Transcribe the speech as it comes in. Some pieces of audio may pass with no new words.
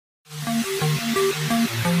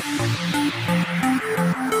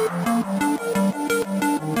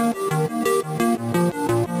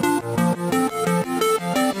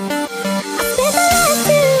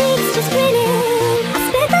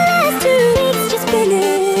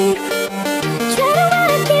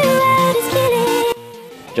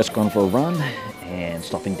Just gone for a run and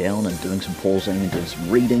stopping down and doing some pausing and doing some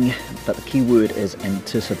reading, but the key word is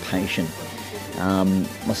anticipation.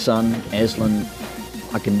 My son, Aslan,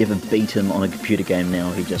 I can never beat him on a computer game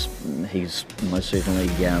now. He's most certainly,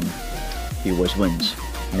 he always wins.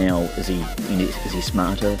 Now, is he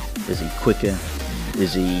smarter? Is he quicker?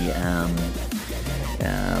 Is he,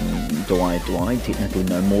 do I technically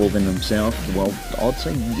know more than himself? Well, I'd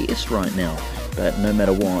say yes right now. But no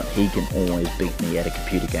matter what, he can always beat me at a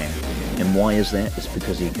computer game. And why is that? It's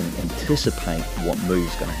because he can anticipate what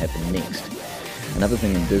move's going to happen next. Another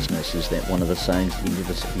thing in business is that one of the sayings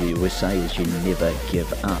you always say is you never give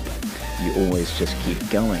up. You always just keep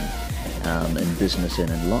going in business and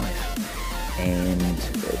in life. And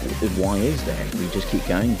why is that? You just keep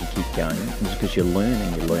going, you keep going. It's because you're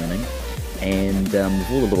learning. And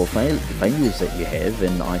with all the little failures that you have,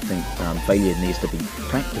 and I think failure needs to be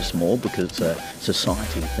practiced more because it's a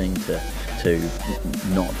society thing to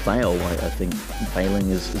not fail. I think failing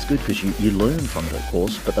is good because you learn from it, of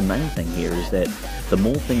course, but the main thing here is that the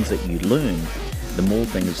more things that you learn, the more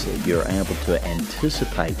things that you're able to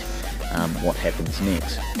anticipate what happens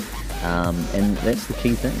next. And that's the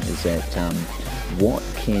key thing, is that what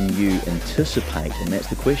can you anticipate? And that's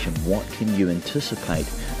the question. What can you anticipate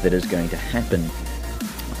that is going to happen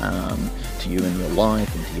to you in your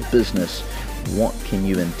life and to your business? What can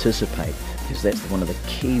you anticipate? Because that's one of the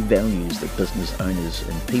key values that business owners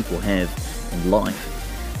and people have in life,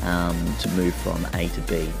 to move from A to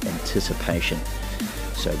B, anticipation.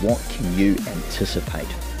 So what can you anticipate?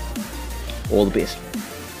 All the best.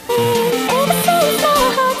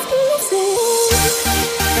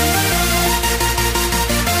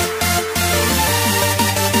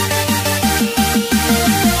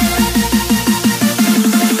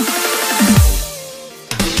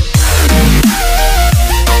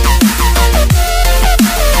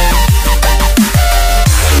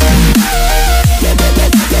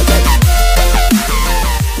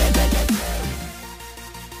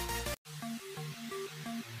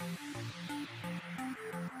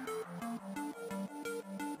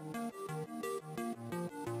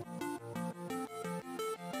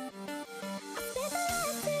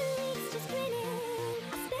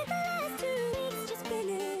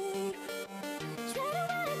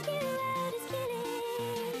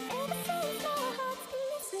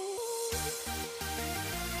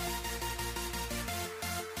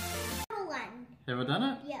 Have I done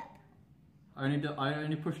it? Yep. I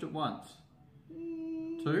only pushed it once.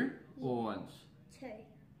 Two or once? Two.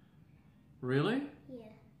 Really?